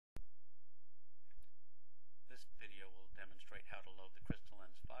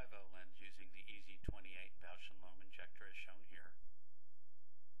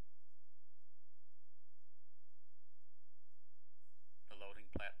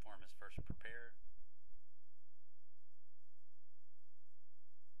first prepared.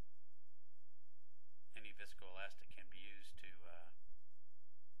 Any viscoelastic can be used to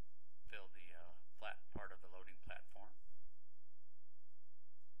fill the flat part of the loading platform.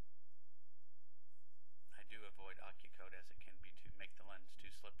 I do avoid OcuCoat as it can be to make the lens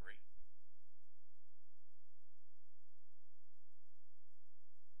too slippery.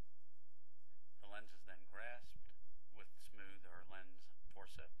 The lens is then grasped with smooth or lens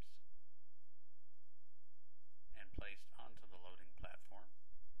forceps and placed onto the loading platform.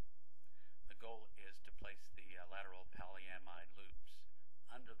 The goal is to place the lateral polyamide loops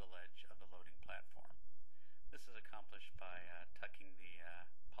under the ledge of the loading platform. This is accomplished by tucking the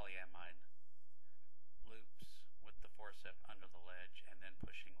polyamide loops with the forceps under the ledge and then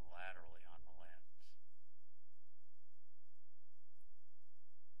pushing laterally on the lens.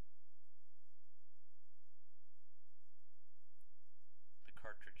 The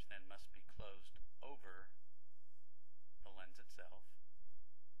cartridge then must be closed over the lens itself.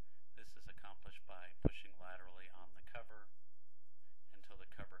 This is accomplished by pushing laterally on the cover until the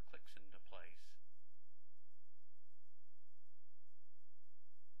cover clicks into place.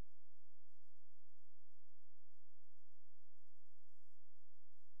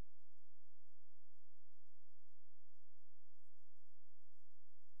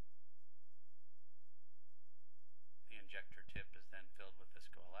 The injector tip is then filled with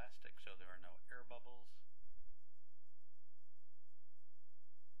viscoelastic so there are no air bubbles.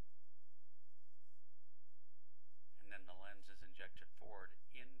 And then the lens is injected forward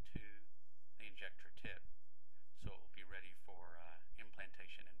into the injector tip so it will be ready for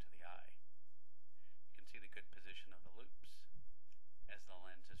implantation into the eye. You can see the good position of the loops as the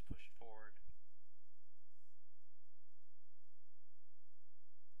lens is pushed forward.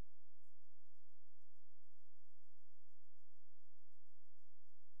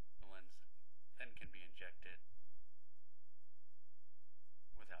 The lens then can be injected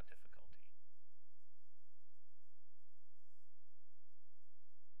without difficulty.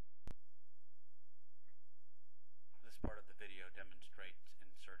 This part of the video demonstrates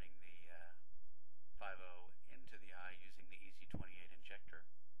inserting the 5.0 into the eye using the EZ-28 injector.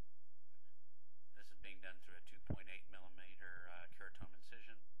 This is being done through a 2.8 millimeter keratome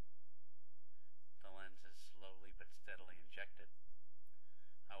incision. The lens is slowly but steadily injected.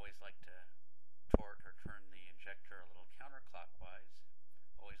 I always like to tort or turn the injector a little counterclockwise,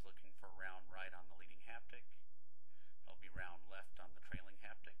 always looking for round right on the leading haptic. It'll be round left on the trailing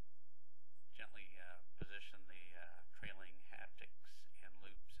haptic. Gently